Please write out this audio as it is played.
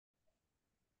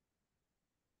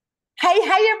Hey,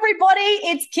 everybody,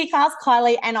 it's Kick-Ass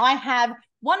Kylie, and I have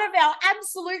one of our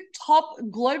absolute top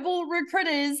global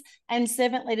recruiters and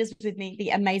servant leaders with me, the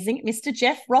amazing Mr.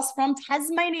 Jeff Ross from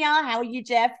Tasmania. How are you,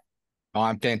 Jeff? Oh,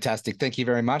 I'm fantastic. Thank you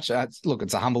very much. Look,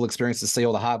 it's a humble experience to see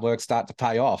all the hard work start to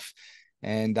pay off.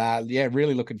 And yeah,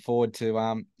 really looking forward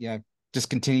to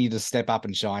just continue to step up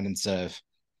and shine and serve.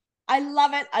 I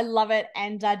love it. I love it.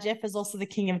 And Jeff is also the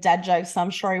king of dad jokes, so I'm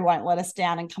sure he won't let us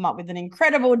down and come up with an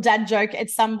incredible dad joke at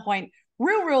some point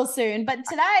real soon. But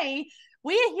today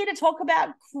we are here to talk about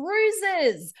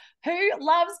cruises. Who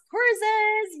loves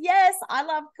cruises? Yes, I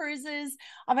love cruises.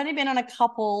 I've only been on a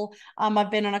couple. I've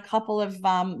been on a couple of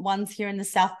ones here in the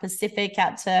South Pacific,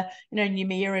 out to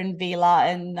Noumea and Vila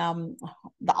and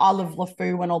the Isle of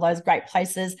Lafou and all those great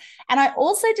places. And I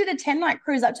also did a 10-night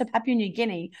cruise up to Papua New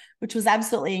Guinea, which was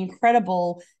absolutely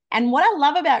incredible. And what I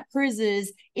love about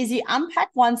cruises is you unpack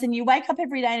once and you wake up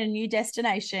every day in a new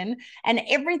destination and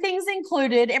everything's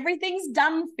included, everything's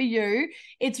done for you.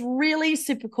 It's really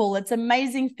super cool. It's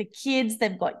amazing for kids.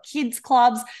 They've got kids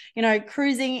clubs,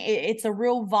 cruising. It's a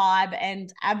real vibe,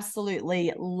 and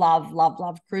absolutely love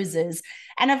cruises.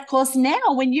 And of course, now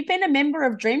when you've been a member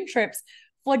of Dream Trips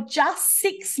for just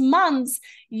 6 months,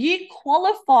 you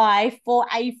qualify for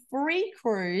a free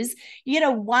cruise. You get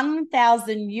a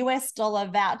 1,000 US dollar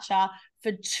voucher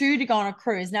for two to go on a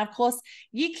cruise. Now, of course,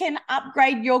 you can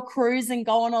upgrade your cruise and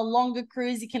go on a longer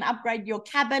cruise. You can upgrade your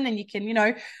cabin and you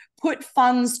can, put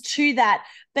funds to that.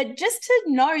 But just to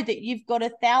know that you've got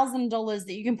 $1,000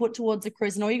 that you can put towards a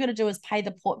cruise, and all you got to do is pay the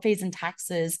port fees and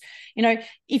taxes.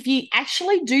 If you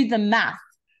actually do the math,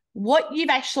 what you've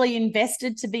actually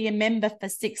invested to be a member for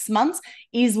 6 months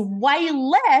is way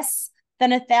less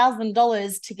than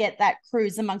 $1,000 to get that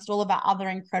cruise, amongst all of our other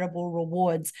incredible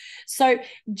rewards. So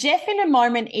Jeff in a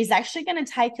moment is actually going to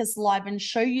take us live and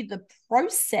show you the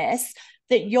process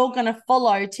that you're going to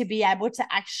follow to be able to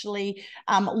actually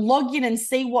log in and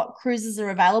see what cruises are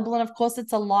available. And of course,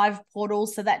 it's a live portal,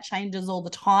 so that changes all the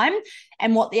time,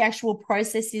 and what the actual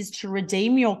process is to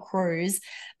redeem your cruise.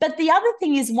 But the other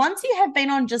thing is, once you have been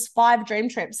on just 5 dream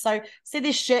trips, so see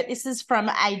this shirt, this is from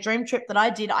a dream trip that I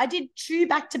did. I did 2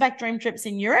 back-to-back dream trips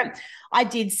in Europe. I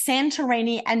did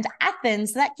Santorini and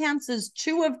Athens. So that counts as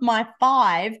 2 of my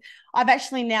 5. I've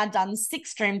actually now done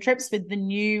 6 dream trips with the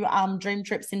new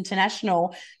DreamTrips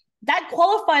International. That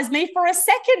qualifies me for a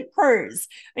second cruise,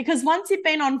 because once you've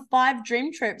been on 5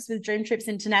 dream trips with DreamTrips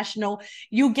International,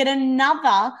 you'll get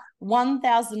another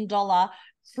 $1,000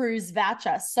 cruise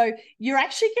voucher. So you're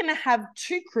actually going to have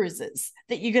 2 cruises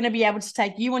that you're going to be able to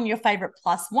take, you and your favorite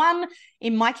 +1.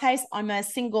 In my case, I'm a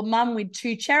single mum with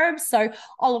 2 cherubs, so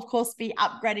I'll of course be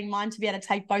upgrading mine to be able to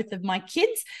take both of my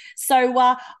kids. So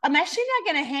I'm actually now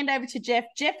going to hand over to Jeff.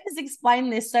 Jeff has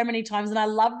explained this so many times, and I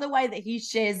love the way that he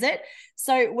shares it.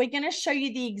 So we're going to show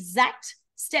you the exact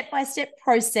step-by-step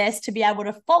process to be able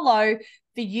to follow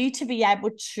for you to be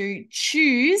able to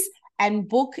choose and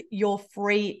book your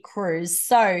free cruise.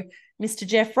 So, Mr.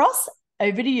 Jeff Ross,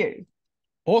 over to you.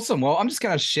 Awesome. Well, I'm just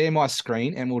going to share my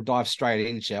screen and we'll dive straight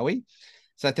in, shall we?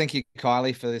 So thank you,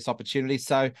 Kylie, for this opportunity.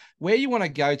 So where you want to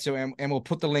go to, and we'll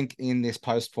put the link in this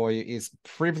post for you, is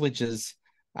privileges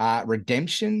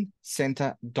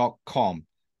redemptioncenter.com.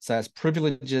 So it's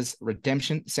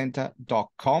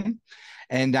privilegesredemptioncenter.com.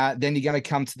 And then you're going to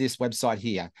come to this website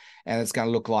here, and it's going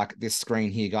to look like this screen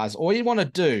here, guys. All you want to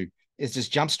do is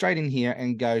just jump straight in here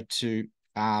and go to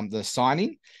the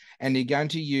signing, and you're going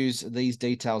to use these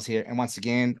details here. And once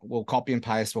again, we'll copy and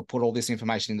paste. We'll put all this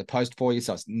information in the post for you,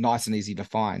 so it's nice and easy to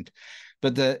find.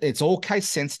 But it's all case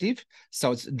sensitive,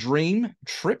 so it's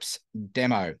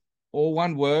DreamTripsDemo, all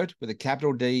one word with a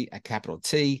capital D, a capital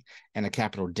T, and a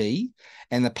capital D.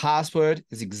 And the password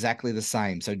is exactly the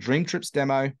same. So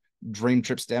DreamTripsDemo,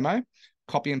 DreamTripsDemo.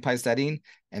 Copy and paste that in,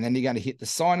 and then you're going to hit the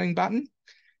signing button.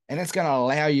 And it's going to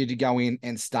allow you to go in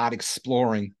and start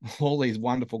exploring all these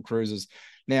wonderful cruises.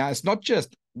 Now, it's not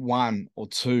just 1 or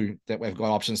 2 that we've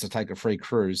got options to take a free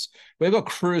cruise. We've got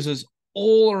cruises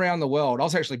all around the world. I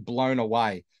was actually blown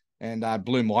away and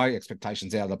blew my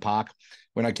expectations out of the park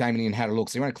when I came in and had a look.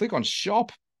 So you want to click on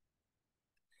shop.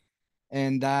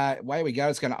 And away we go.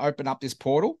 It's going to open up this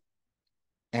portal.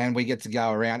 And we get to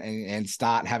go around and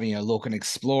start having a look and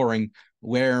exploring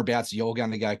whereabouts you're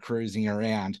going to go cruising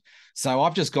around. So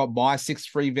I've just got my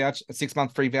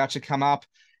 6-month free voucher come up,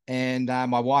 and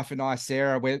my wife and I,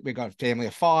 Sarah, we've got a family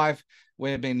of 5.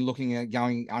 We've been looking at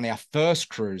going on our first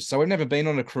cruise. So we've never been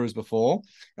on a cruise before,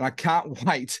 and I can't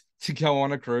wait to go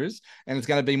on a cruise. And it's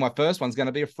going to be my first one. It's going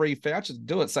to be a free voucher to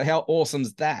do it. So how awesome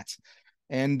is that?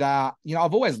 And, I've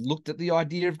always looked at the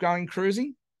idea of going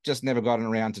cruising, just never gotten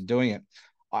around to doing it.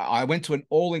 I went to an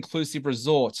all-inclusive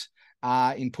resort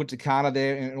in Punta Cana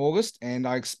there in August. And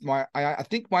I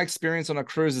think my experience on a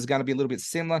cruise is going to be a little bit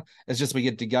similar. It's just we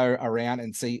get to go around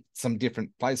and see some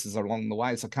different places along the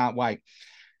way. So I can't wait.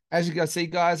 As you can see,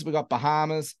 guys, we've got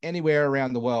Bahamas, anywhere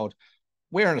around the world.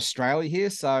 We're in Australia here,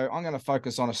 so I'm going to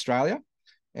focus on Australia.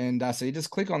 And so you just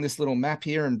click on this little map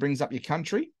here and brings up your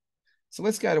country. So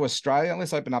let's go to Australia.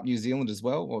 Let's open up New Zealand as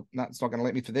well. Well, no, it's not going to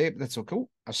let me for there, but that's all cool.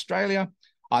 Australia.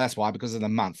 Oh, that's why, because of the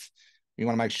month. We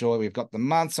want to make sure we've got the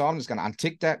month. So I'm just going to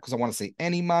untick that because I want to see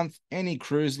any month, any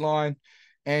cruise line.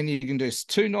 And you can do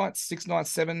 2 nights, 6 nights,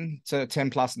 7 to 10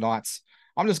 plus nights.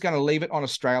 I'm just going to leave it on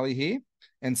Australia here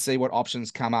and see what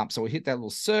options come up. So we hit that little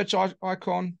search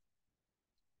icon.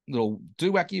 Little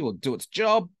doowacky will do its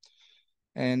job.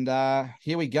 And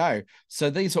here we go. So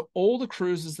these are all the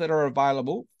cruises that are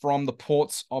available from the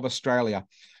ports of Australia.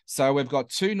 So we've got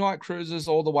 2-night cruises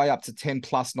all the way up to 10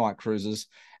 plus night cruises.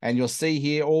 And you'll see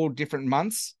here all different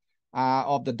months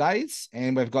of the days.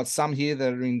 And we've got some here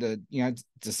that are in the,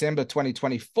 December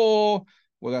 2024.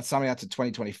 We've got some out to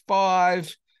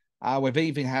 2025. We've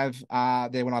even have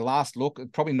there when I last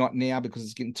looked, probably not now because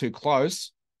it's getting too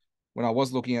close. When I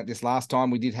was looking at this last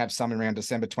time, we did have some around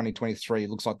December 2023. It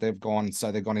looks like they've gone,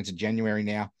 so they've gone into January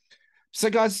now. So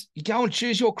guys, you go and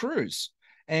choose your cruise.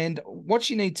 And what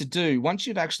you need to do, once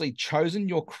you've actually chosen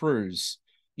your cruise,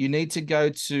 you need to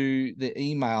go to the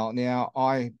email. Now,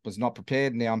 I was not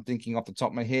prepared. Now I'm thinking off the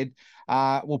top of my head.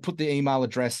 We'll put the email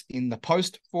address in the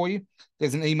post for you.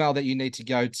 There's an email that you need to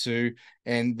go to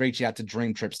and reach out to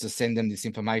DreamTrips to send them this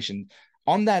information.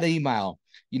 On that email,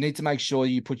 you need to make sure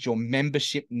you put your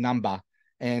membership number,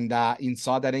 and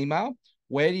inside that email,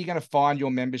 where are you going to find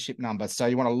your membership number? So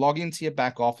you want to log into your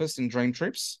back office in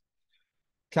DreamTrips,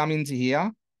 come into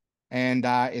here, and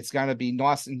it's going to be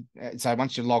nice. And so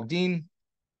once you're logged in,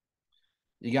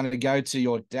 you're going to go to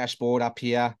your dashboard up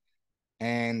here,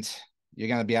 and you're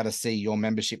going to be able to see your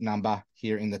membership number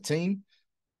here in the team.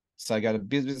 So go to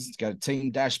business, go to team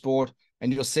dashboard,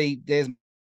 and you'll see there's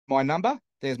my number.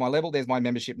 There's my level, there's my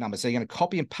membership number. So you're going to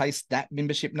copy and paste that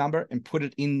membership number and put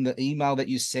it in the email that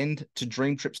you send to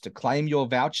DreamTrips to claim your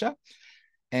voucher.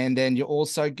 And then you're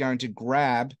also going to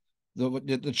grab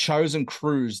the chosen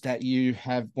cruise that you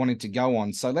have wanted to go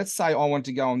on. So let's say I want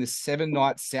to go on this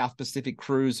 7-night South Pacific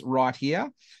cruise right here.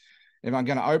 If I'm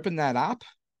going to open that up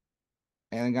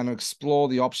and I'm going to explore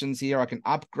the options here, I can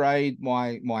upgrade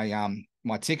my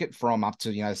ticket from up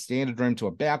to, standard room to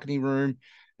a balcony room.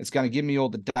 It's going to give me all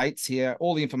the dates here,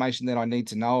 all the information that I need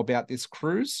to know about this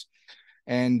cruise.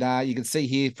 And you can see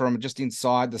here from just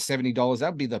inside the $70, that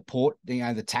would be the port,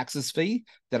 the taxes fee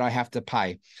that I have to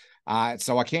pay.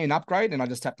 So I can upgrade and I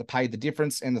just have to pay the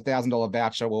difference, and the $1,000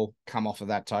 voucher will come off of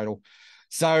that total.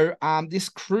 So this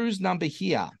cruise number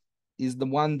here is the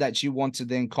one that you want to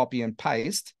then copy and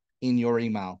paste in your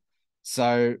email.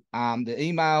 So the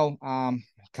email, I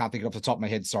can't think of off the top of my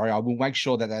head, sorry. I will make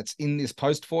sure that that's in this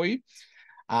post for you.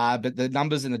 But the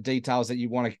numbers and the details that you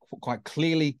want to quite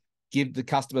clearly give the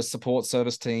customer support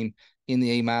service team in the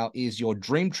email is your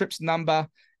DreamTrips number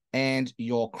and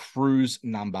your cruise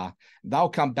number. They'll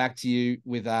come back to you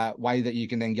with a way that you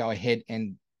can then go ahead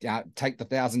and take the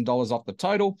 $1,000 off the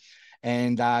total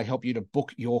and help you to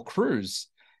book your cruise.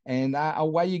 And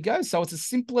away you go. So it's as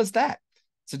simple as that.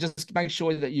 So just make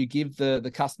sure that you give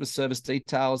the customer service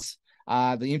details,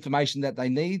 the information that they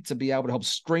need to be able to help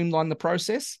streamline the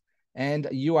process. And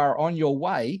you are on your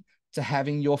way to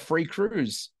having your free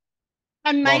cruise.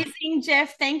 Amazing,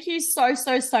 Jeff. Thank you so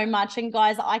much. And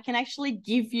guys, I can actually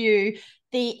give you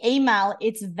the email.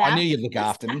 It's vouchers. I knew you'd look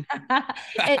after me.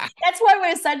 That's why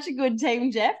we're such a good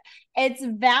team, Jeff. It's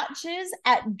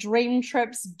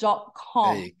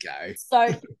vouchers@dreamtrips.com. There you go.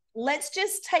 So let's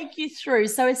just take you through.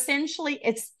 So essentially,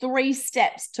 it's 3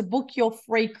 steps to book your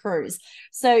free cruise.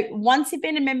 So once you've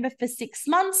been a member for 6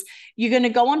 months, you're going to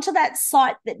go onto that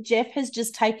site that Jeff has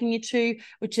just taken you to,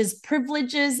 which is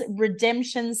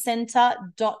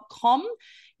privilegesredemptioncenter.com.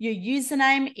 Your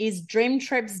username is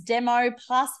DreamTripsDemo,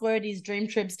 password is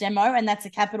DreamTripsDemo, and that's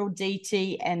a capital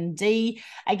DTND.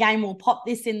 Again, we'll pop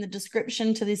this in the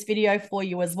description to this video for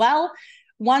you as well.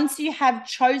 Once you have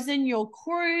chosen your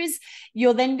cruise,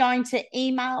 you're then going to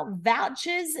email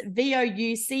vouchers,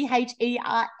 VOUCHERS,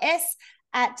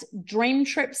 at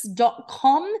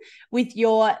dreamtrips.com with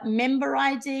your member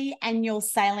ID and your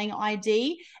sailing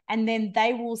ID, and then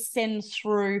they will send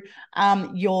through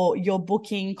your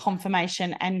booking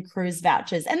confirmation and cruise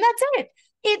vouchers. And that's it.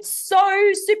 It's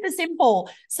so super simple.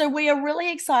 So we are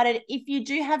really excited. If you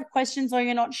do have questions or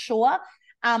you're not sure,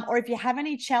 or if you have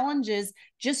any challenges,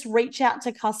 just reach out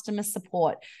to customer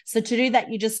support. So to do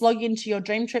that, you just log into your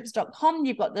dreamtrips.com.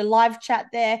 You've got the live chat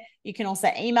there. You can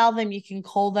also email them, you can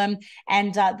call them,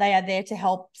 and they are there to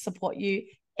help support you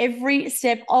every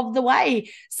step of the way.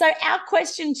 So our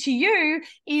question to you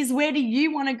is, where do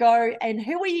you want to go and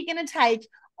who are you going to take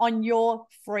on your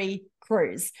free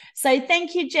cruise? So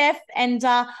thank you, Jeff. And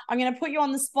I'm going to put you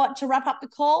on the spot to wrap up the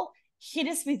call. Hit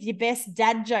us with your best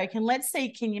dad joke and let's see,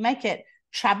 can you make it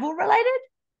travel related?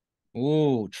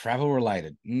 Oh, travel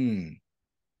related. I'm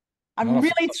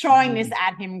really throwing this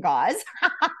at him, guys.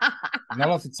 Not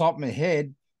off the top of my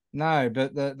head. No,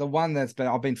 but the one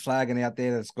I've been flagging out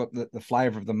there that's got the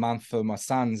flavor of the month for my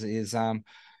sons is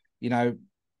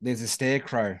there's a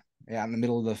scarecrow out in the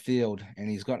middle of the field and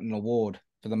he's got an award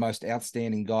for the most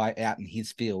outstanding guy out in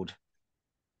his field.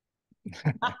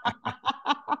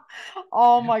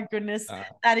 Oh my goodness,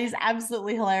 that is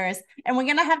absolutely hilarious. And we're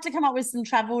gonna have to come up with some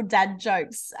travel dad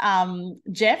jokes,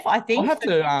 Jeff. I think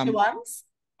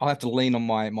I'll have to lean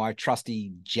on my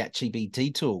trusty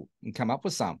ChatGPT tool and come up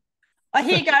with some. Oh,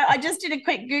 here you go. I just did a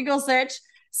quick Google search.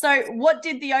 So what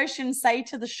did the ocean say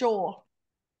to the shore?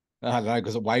 I don't know,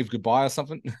 because it waved goodbye or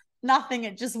something. Nothing,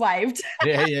 it just waved.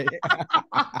 Yeah.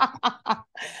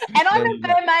 And I'm a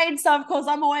mermaid, so of course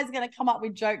I'm always going to come up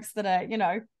with jokes that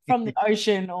are, from the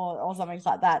ocean or something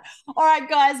like that. All right,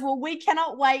 guys. Well, we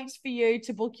cannot wait for you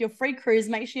to book your free cruise.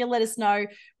 Make sure you let us know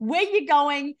where you're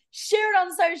going. Share it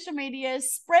on social media.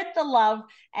 Spread the love.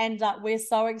 And we're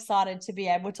so excited to be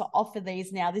able to offer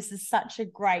these now. This is such a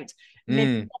great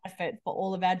benefit for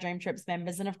all of our Dream Trips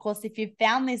members. And of course, if you've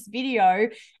found this video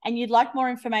and you'd like more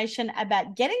information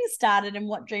about getting started and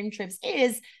what Dream Trips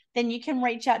is, then you can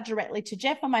reach out directly to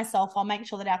Jeff or myself. I'll make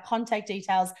sure that our contact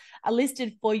details are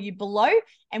listed for you below,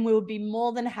 and we will be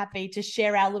more than happy to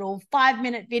share our little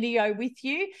 5-minute video with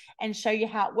you and show you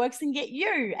how it works and get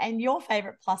you and your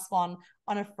favorite +1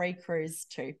 on a free cruise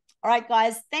too. All right,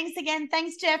 guys. Thanks again.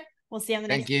 Thanks, Jeff. We'll see you on the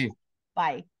next one. Thank you.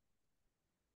 Bye.